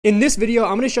In this video,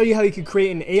 I'm going to show you how you can create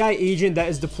an AI agent that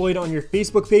is deployed on your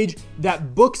Facebook page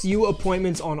that books you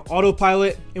appointments on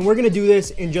autopilot, and we're going to do this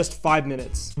in just 5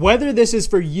 minutes. Whether this is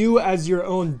for you as your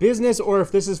own business or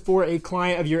if this is for a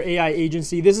client of your AI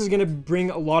agency, this is going to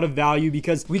bring a lot of value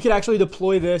because we could actually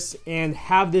deploy this and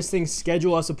have this thing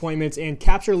schedule us appointments and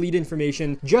capture lead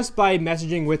information just by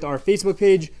messaging with our Facebook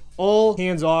page, all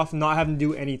hands off, not having to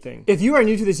do anything. If you are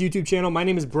new to this YouTube channel, my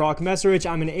name is Brock Messerich.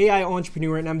 I'm an AI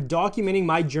entrepreneur and I'm documenting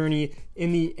my journey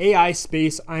in the AI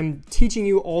space. I'm teaching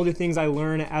you all the things I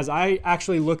learn as I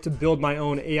actually look to build my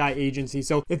own AI agency.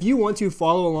 So if you want to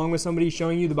follow along with somebody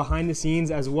showing you the behind the scenes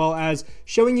as well as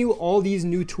showing you all these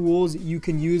new tools you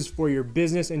can use for your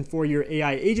business and for your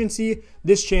AI agency,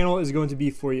 this channel is going to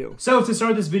be for you. So to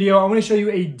start this video, I want to show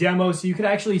you a demo so you can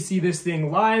actually see this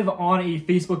thing live on a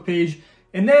Facebook page.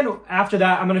 And then after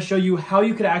that, I'm going to show you how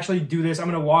you could actually do this. I'm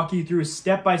going to walk you through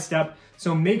step by step.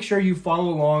 So make sure you follow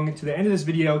along to the end of this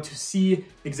video to see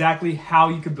exactly how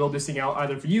you could build this thing out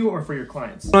either for you or for your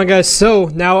clients. All right, guys. So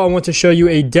now I want to show you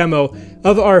a demo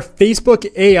of our Facebook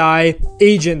AI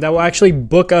agent that will actually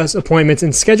book us appointments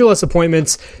and schedule us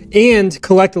appointments and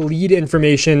collect lead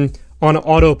information on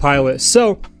autopilot.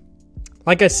 So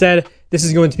like I said, this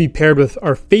is going to be paired with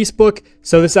our Facebook.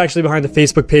 So this is actually behind the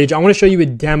Facebook page. I want to show you a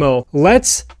demo.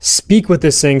 Let's speak with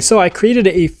this thing. So I created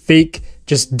a fake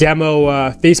just demo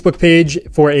Facebook page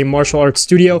for a martial arts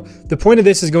studio. The point of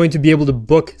this is going to be able to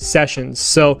book sessions.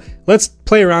 So let's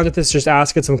play around with this, just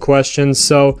ask it some questions.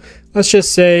 So let's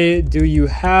just say, do you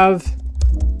have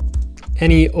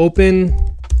any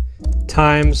open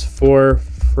times for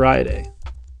Friday?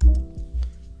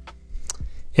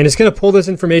 And it's going to pull this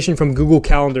information from Google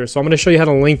Calendar. So I'm going to show you how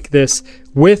to link this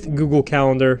with Google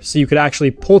Calendar so you could actually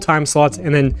pull time slots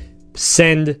and then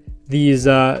send these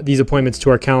appointments to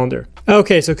our calendar.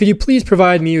 Okay, so could you please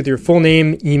provide me with your full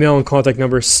name, email, and contact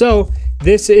number? So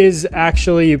this is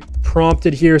actually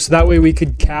prompted here so that way we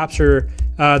could capture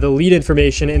the lead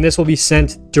information and this will be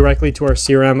sent directly to our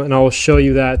CRM, and I'll show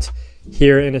you that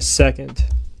here in a second.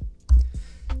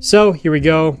 So here we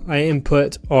go. I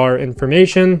input our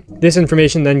information. This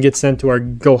information then gets sent to our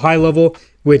Go High level,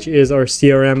 which is our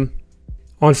CRM.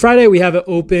 On Friday, we have it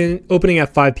opening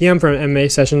at 5 p.m. for an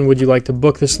MMA session. Would you like to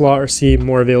book the slot or see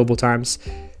more available times?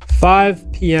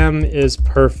 5 p.m. is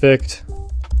perfect.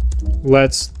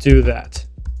 Let's do that.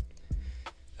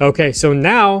 Okay, so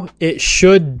now it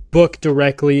should book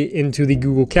directly into the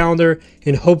Google Calendar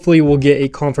and hopefully we'll get a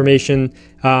confirmation.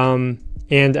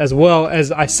 And as well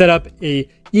as I set up a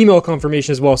email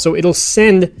confirmation as well. So it'll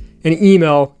send an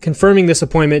email confirming this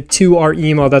appointment to our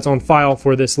email that's on file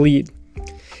for this lead.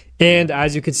 And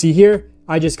as you can see here,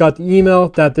 I just got the email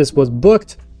that this was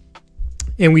booked.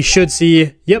 And we should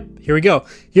see, yep, here we go.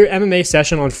 Your MMA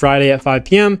session on Friday at 5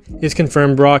 p.m. is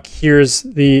confirmed, Brock. Here's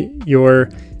your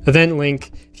event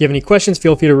link. If you have any questions,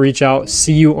 feel free to reach out.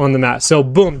 See you on the mat. So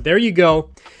boom, there you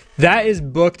go. That is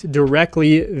booked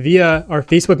directly via our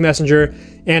Facebook Messenger.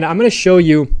 And I'm going to show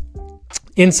you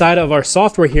inside of our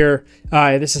software here.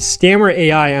 This is Stammer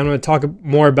AI. I'm going to talk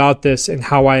more about this and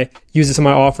how I use this in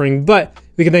my offering. But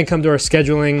we can then come to our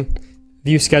scheduling,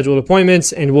 view scheduled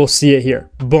appointments, and we'll see it here.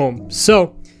 Boom.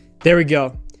 So there we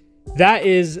go. That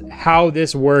is how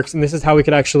this works. And this is how we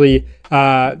could actually,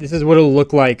 this is what it'll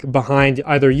look like behind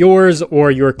either yours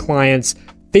or your client's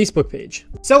Facebook page.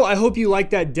 So I hope you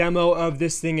liked that demo of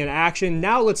this thing in action.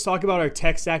 Now let's talk about our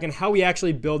tech stack and how we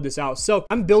actually build this out. So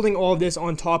I'm building all of this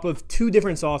on top of 2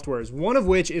 different softwares, one of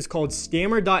which is called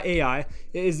Stammer.ai.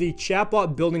 It is the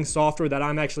chatbot building software that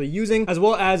I'm actually using, as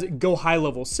well as Go High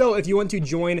Level. So if you want to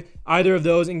join either of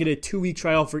those and get a 2-week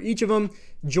trial for each of them,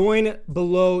 join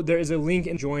below. There is a link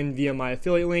and join via my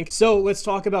affiliate link. So let's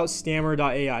talk about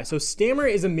Stammer.ai. So Stammer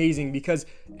is amazing because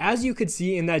as you could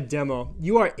see in that demo,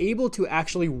 you are able to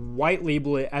actually white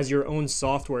label it as your own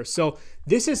software. So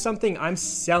this is something I'm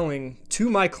selling to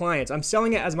my clients. I'm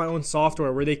selling it as my own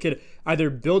software where they could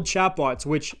either build chatbots,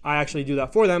 which I actually do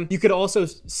that for them. You could also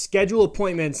schedule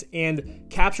appointments and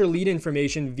capture lead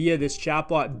information via this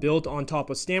chatbot built on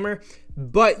top of Stammer.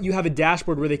 But you have a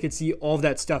dashboard where they could see all of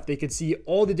that stuff. They could see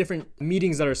all the different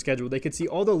meetings that are scheduled. They could see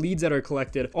all the leads that are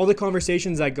collected, all the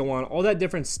conversations that go on, all that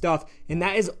different stuff. And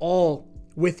that is all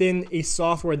within a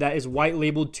software that is white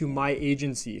labeled to my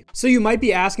agency. So you might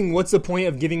be asking, what's the point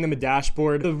of giving them a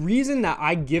dashboard? The reason that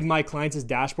I give my clients this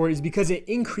dashboard is because it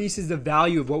increases the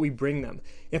value of what we bring them.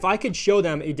 If I could show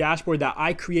them a dashboard that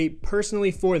I create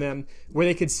personally for them, where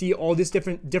they could see all this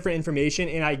different information,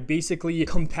 and I basically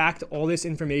compact all this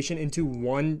information into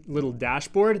one little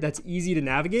dashboard that's easy to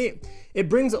navigate, it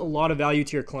brings a lot of value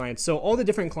to your clients. So all the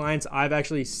different clients I've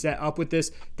actually set up with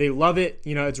this, they love it.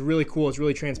 You know, it's really cool. It's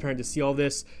really transparent to see all of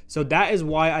this. So that is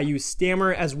why I use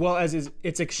Stammer, as well as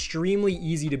it's extremely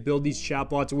easy to build these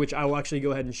chatbots, which I will actually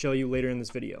go ahead and show you later in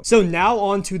this video. So now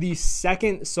on to the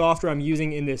second software I'm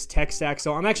using in this tech stack.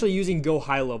 So I'm actually using Go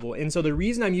High Level. And so the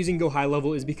reason I'm using Go High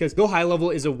Level is because Go High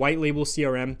Level is a white label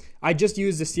CRM. I just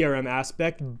use the CRM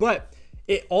aspect, but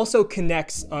it also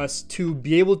connects us to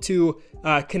be able to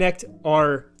connect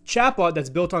our chatbot that's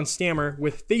built on Stammer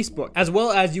with Facebook, as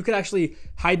well as you could actually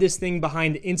hide this thing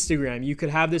behind Instagram. You could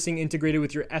have this thing integrated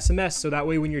with your SMS, so that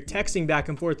way when you're texting back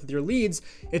and forth with your leads,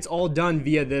 it's all done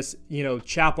via this,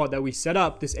 chatbot that we set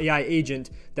up, this AI agent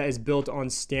that is built on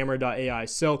Stammer.ai.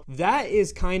 So that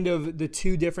is kind of the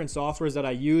two different softwares that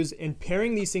I use, and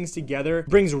pairing these things together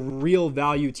brings real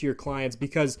value to your clients,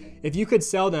 because if you could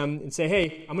sell them and say,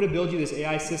 hey, I'm going to build you this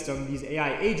AI system, these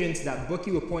AI agents that book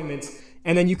you appointments,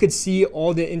 and then you could see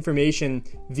all the information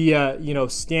via,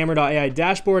 Stammer.ai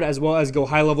dashboard, as well as Go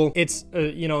High Level. It's,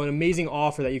 an amazing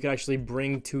offer that you could actually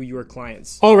bring to your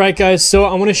clients. All right, guys. So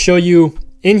I want to show you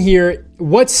in here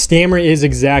what Stammer is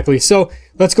exactly. So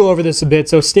let's go over this a bit.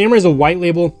 So Stammer is a white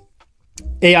label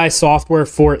AI software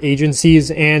for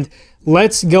agencies. And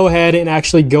let's go ahead and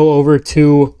actually go over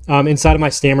to inside of my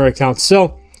Stammer account.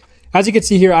 So as you can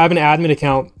see here, I have an admin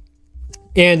account.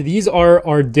 And these are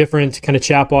our different kind of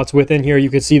chatbots within here. You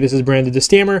can see this is branded to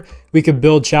Stammer. We could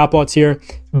build chatbots here,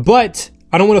 but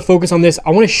I don't want to focus on this. I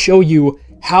want to show you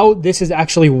how this is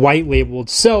actually white labeled.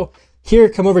 So here,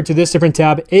 come over to this different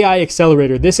tab, AI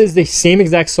Accelerator. This is the same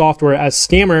exact software as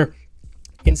Stammer.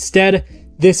 Instead,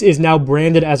 this is now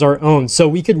branded as our own. So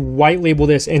we could white label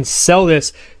this and sell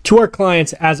this to our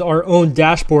clients as our own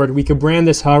dashboard. We could brand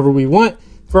this however we want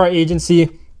for our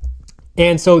agency.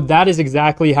 And so that is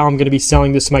exactly how I'm going to be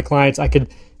selling this to my clients. I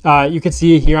could, you can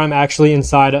see here, I'm actually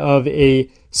inside of a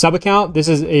sub account. This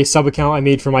is a sub account I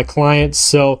made for my clients.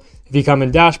 So if you come in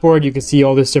dashboard, you can see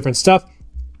all this different stuff.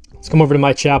 Let's come over to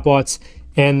my chatbots.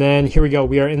 And then here we go.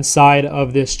 We are inside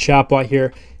of this chatbot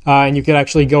here. And you could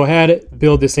actually go ahead,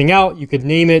 build this thing out. You could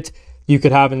name it. You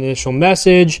could have an initial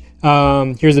message.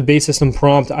 Here's a base system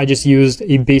prompt. I just used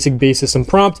a basic base system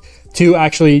prompt to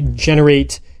actually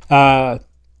generate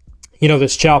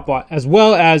this chatbot, as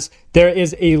well as there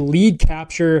is a lead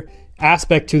capture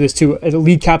aspect to this too, a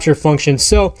lead capture function.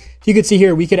 So you can see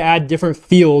here, we could add different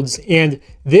fields, and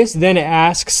this then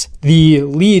asks the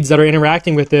leads that are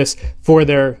interacting with this for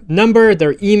their number,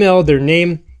 their email, their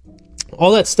name,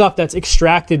 all that stuff that's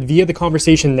extracted via the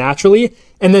conversation naturally,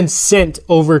 and then sent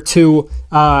over to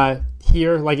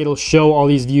here, like it'll show all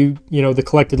these the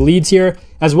collected leads here,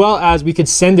 as well as we could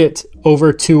send it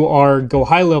over to our Go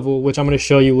High Level, which I'm going to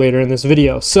show you later in this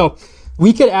video. So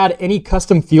we could add any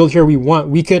custom field here we want.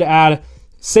 We could add,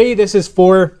 say this is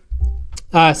for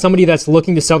somebody that's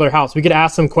looking to sell their house. We could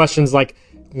ask some questions like,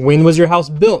 when was your house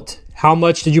built? How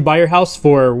much did you buy your house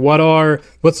for?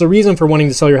 What's the reason for wanting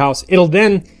to sell your house? It'll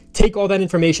then take all that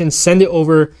information, send it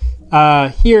over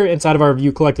here inside of our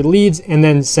view collected leads, and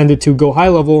then send it to Go High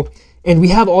Level. And we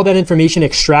have all that information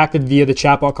extracted via the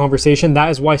chatbot conversation. That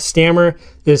is why Stammer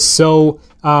is so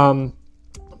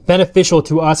beneficial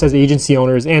to us as agency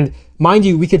owners. And mind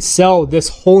you, we could sell this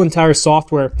whole entire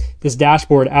software, this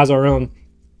dashboard, as our own.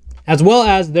 As well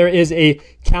as there is a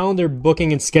calendar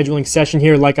booking and scheduling session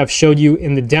here, like I've showed you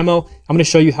in the demo. I'm going to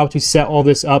show you how to set all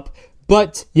this up.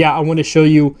 But yeah, I want to show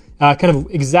you kind of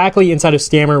exactly inside of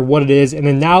Stammer what it is. And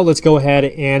then now let's go ahead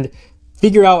and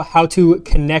figure out how to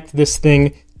connect this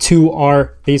thing to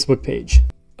our Facebook page.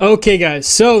 Okay guys,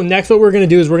 so next what we're going to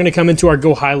do is we're going to come into our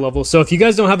Go High Level. So if you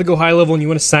guys don't have a Go High Level and you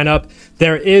want to sign up,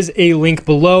 there is a link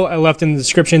below. I left in the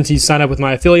description to sign up with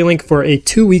my affiliate link for a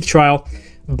 2-week trial.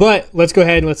 But let's go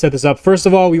ahead and let's set this up. First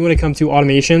of all, we want to come to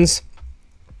automations,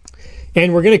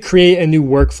 and we're going to create a new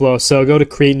workflow. So go to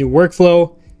create new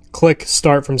workflow, click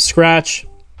start from scratch,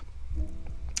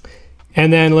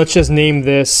 and then let's just name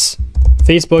this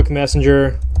Facebook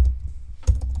Messenger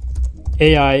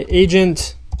AI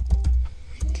agent.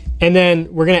 And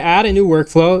then we're going to add a new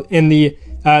workflow, and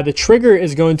the trigger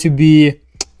is going to be,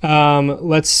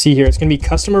 let's see here, it's going to be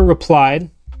customer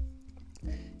replied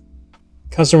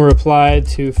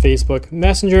to Facebook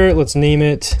Messenger. Let's name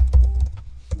it.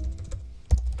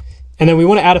 And then we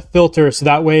want to add a filter, so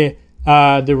that way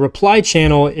the reply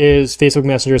channel is Facebook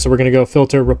Messenger. So we're going to go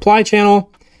filter reply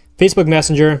channel, Facebook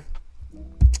Messenger,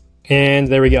 and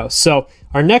there we go. So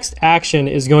our next action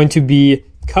is going to be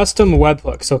custom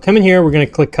webhook. So come in here, we're going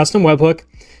to click custom webhook.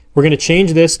 We're going to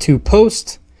change this to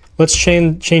post. Let's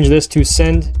change this to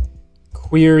send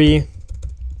query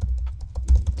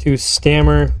to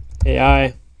Stammer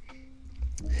AI.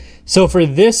 So for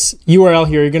this URL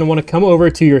here, you're going to want to come over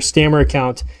to your Stammer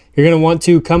account. You're going to want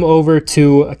to come over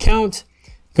to account.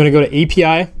 You're going to go to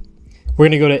API. we're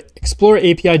going to go to Explore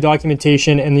API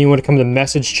Documentation, and then you want to come to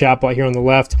Message Chatbot here on the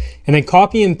left, and then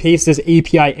copy and paste this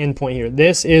API endpoint here.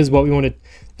 This is what we want to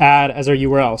add as our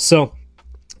URL. So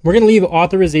we're going to leave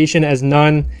authorization as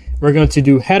none. We're going to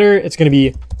do header. It's going to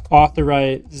be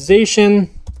authorization.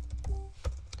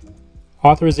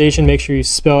 Authorization, make sure you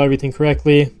spell everything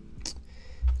correctly.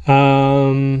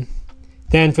 Then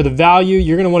for the value,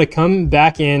 you're going to want to come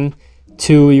back in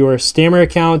to your Stammer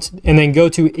account and then go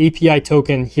to API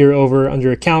token here over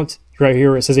under account, right here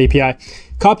where it says API.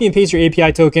 Copy and paste your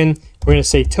API token. We're going to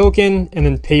say token and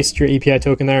then paste your API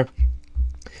token there.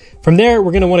 From there,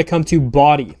 we're going to want to come to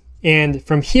body. And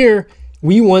from here,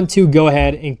 we want to go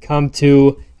ahead and come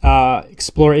to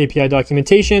Explore API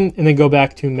Documentation and then go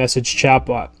back to Message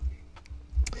Chatbot.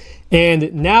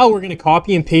 And now we're going to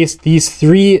copy and paste these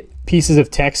 3 pieces of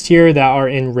text here that are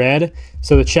in red.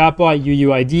 So the chatbot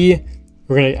UUID,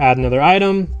 we're going to add another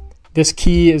item. This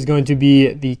key is going to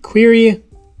be the query.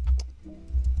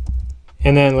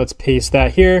 And then let's paste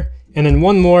that here. And then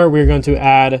one more, we're going to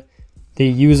add the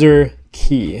user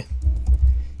key.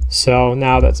 So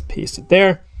now that's pasted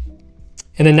there.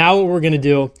 And then now what we're going to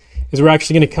do is we're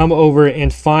actually going to come over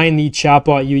and find the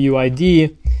chatbot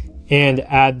UUID and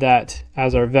add that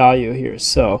as our value here.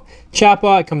 So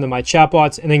chatbot, come to my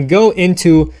chatbots, and then go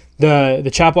into the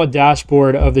chatbot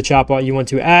dashboard of the chatbot you want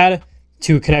to add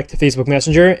to connect to Facebook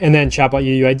Messenger, and then chatbot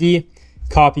UUID,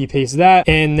 copy, paste that,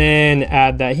 and then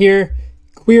add that here.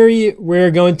 Query,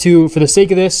 we're going to, for the sake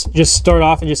of this, just start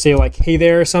off and just say like, hey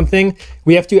there or something.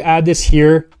 We have to add this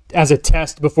here as a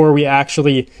test before we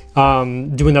actually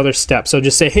do another step. So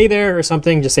just say, hey there or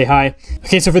something, just say hi.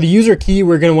 Okay, so for the user key,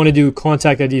 we're gonna wanna do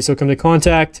contact ID. So come to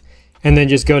contact and then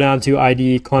just go down to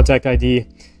ID, contact ID,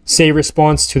 say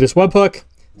response to this webhook.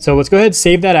 So let's go ahead,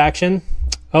 save that action.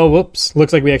 Oh, whoops,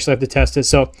 looks like we actually have to test it.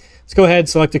 So let's go ahead,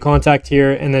 select the contact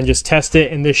here and then just test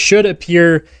it. And this should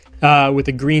appear with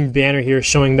a green banner here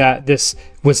showing that this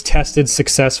was tested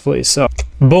successfully. So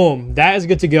boom, that is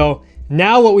good to go.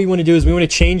 Now what we want to do is we want to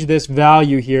change this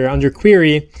value here under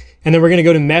query, and then we're going to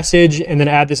go to message and then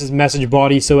add this as message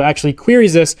body. So it actually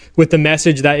queries this with the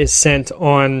message that is sent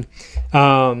on,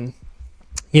 via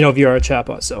our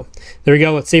chatbot. So there we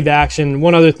go. Let's save the action.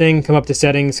 One other thing, come up to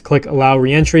settings, click allow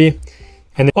reentry.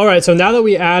 And then, all right, so now that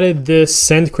we added this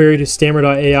send query to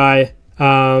Stammer.ai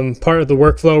part of the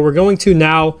workflow, we're going to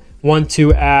now want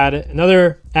to add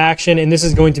another action, and this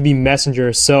is going to be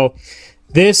Messenger. So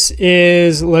this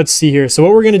is, let's see here. So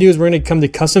what we're going to do is we're going to come to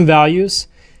custom values.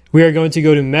 We are going to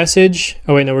go to message.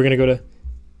 Oh wait, no, we're going to go to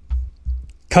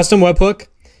custom webhook.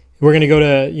 We're going to go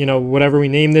to, whatever we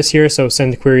name this here. So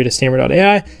send query to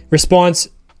Stammer.ai, response,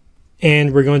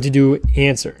 and we're going to do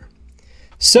answer.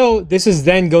 So this is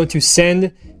then going to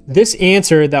send this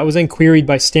answer that was then queried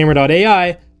by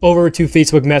Stammer.ai over to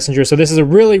Facebook Messenger. So this is a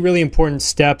really, really important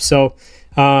step. So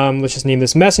let's just name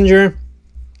this Messenger.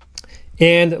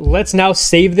 And let's now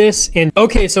save this. And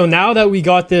okay, so now that we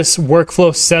got this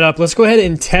workflow set up, let's go ahead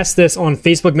and test this on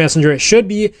Facebook Messenger. It should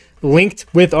be linked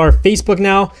with our Facebook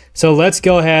now. So let's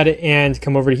go ahead and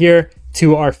come over here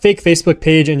to our fake Facebook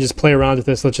page and just play around with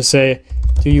this. Let's just say,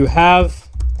 do you have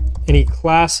any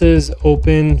classes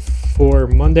open for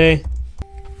Monday?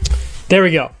 There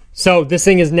we go. So this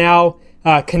thing is now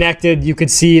connected. You could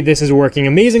see this is working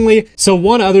amazingly. So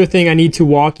one other thing I need to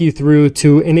walk you through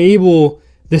to enable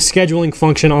the scheduling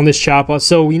function on this chatbot.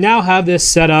 So we now have this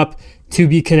set up to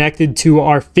be connected to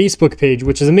our Facebook page,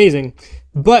 which is amazing.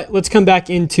 But let's come back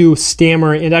into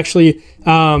Stammer and actually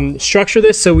structure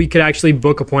this so we could actually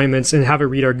book appointments and have it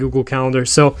read our Google Calendar.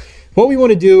 So what we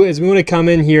want to do is we want to come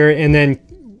in here and then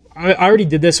I already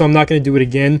did this, so I'm not going to do it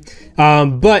again.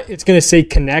 But it's going to say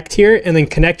connect here and then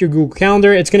connect your Google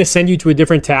Calendar. It's going to send you to a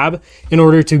different tab in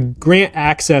order to grant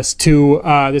access to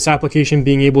this application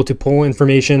being able to pull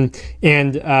information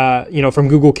and, from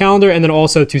Google Calendar, and then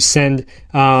also to send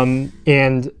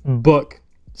and book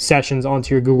sessions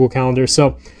onto your Google Calendar.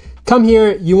 So come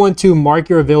here, you want to mark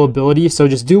your availability. So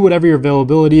just do whatever your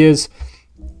availability is,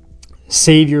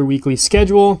 save your weekly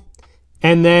schedule.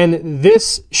 And then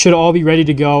this should all be ready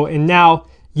to go. And now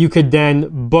you could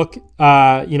then book,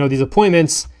 these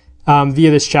appointments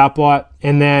via this chatbot.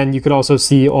 And then you could also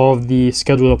see all of the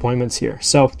scheduled appointments here.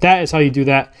 So that is how you do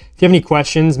that. If you have any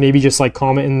questions, maybe just like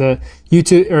comment in the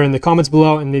YouTube or in the comments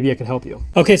below and maybe I can help you.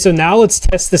 Okay, so now let's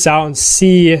test this out and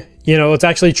see, let's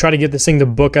actually try to get this thing to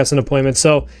book us an appointment.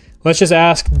 So let's just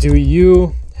ask, do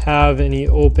you have any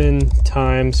open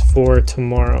times for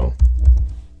tomorrow?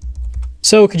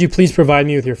 So could you please provide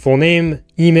me with your full name,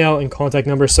 email, and contact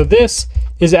number? So this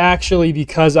is actually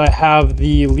because I have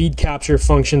the lead capture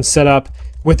function set up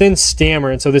within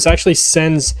Stammer. And so this actually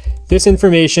sends this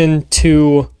information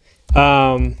to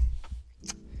to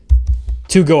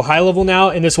Go High Level now,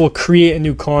 and this will create a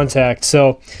new contact.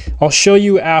 So I'll show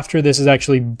you after this is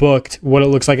actually booked what it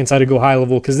looks like inside of Go High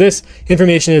Level, because this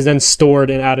information is then stored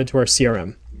and added to our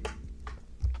CRM.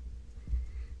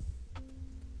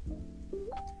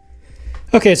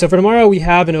 Okay, so for tomorrow we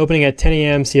have an opening at 10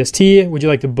 a.m. CST. Would you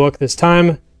like to book this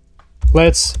time?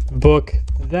 Let's book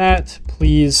that,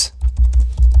 please.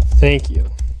 Thank you.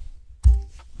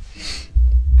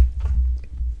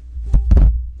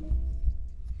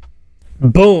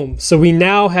 Boom. So we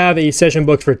now have a session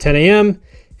booked for 10 a.m.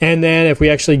 And then if we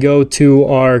actually go to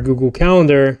our Google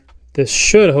Calendar, this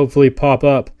should hopefully pop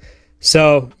up.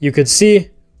 So you could see,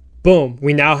 boom,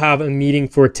 we now have a meeting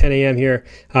for 10 a.m. here.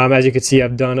 As you can see,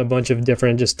 I've done a bunch of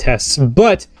different just tests,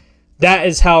 but that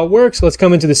is how it works. Let's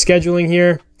come into the scheduling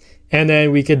here, and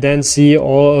then we could then see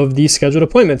all of these scheduled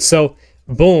appointments. So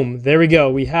boom, there we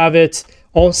go. We have it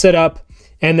all set up.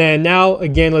 And then now,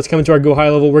 again, let's come into our Go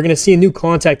High Level. We're going to see a new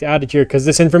contact added here, because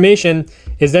this information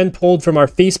is then pulled from our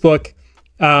Facebook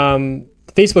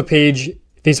page,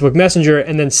 Facebook Messenger,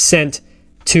 and then sent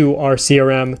to our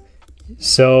CRM.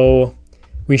 So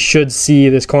we should see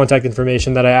this contact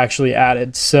information that I actually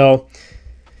added. So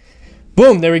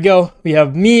boom, there we go. We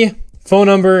have me, phone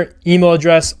number, email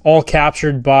address, all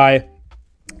captured by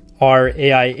our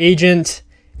AI agent.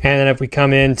 And then if we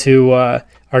come into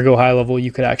our Go High Level,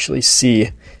 you could actually see,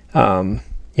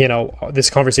 you know, this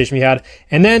conversation we had.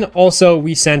 And then also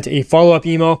we sent a follow-up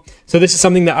email. So this is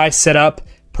something that I set up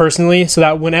personally, so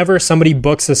that whenever somebody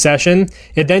books a session,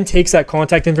 it then takes that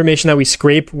contact information that we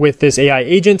scrape with this AI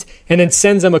agent and then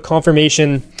sends them a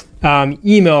confirmation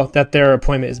email that their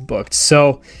appointment is booked.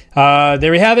 So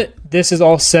there we have it. This is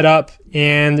all set up,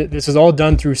 and this is all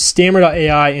done through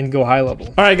Stammer.ai and Go High Level.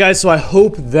 All right, guys, so I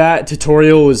hope that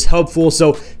tutorial was helpful.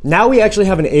 So now we actually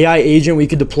have an AI agent we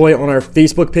could deploy on our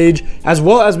Facebook page, as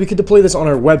well as we could deploy this on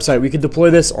our website. We could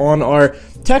deploy this on our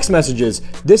text messages.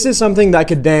 This is something that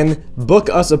could then book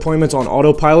us appointments on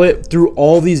autopilot through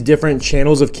all these different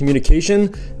channels of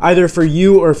communication, either for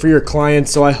you or for your clients.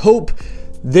 So I hope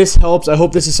this helps. I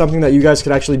hope this is something that you guys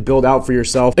could actually build out for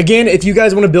yourself. Again, if you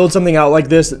guys want to build something out like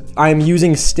this, I'm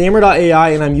using Stammer.ai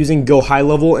and I'm using Go High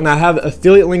Level, and I have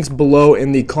affiliate links below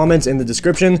in the comments in the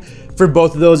description for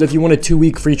both of those if you want a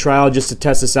 2-week free trial just to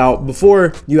test this out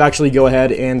before you actually go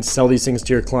ahead and sell these things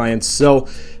to your clients. So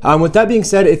with that being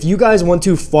said, if you guys want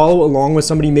to follow along with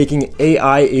somebody making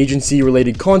AI agency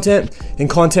related content and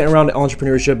content around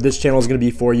entrepreneurship, this channel is going to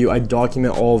be for you. I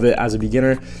document all of it as a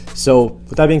beginner. So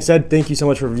with that being said, thank you so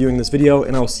much for viewing this video,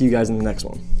 and I'll see you guys in the next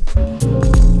one.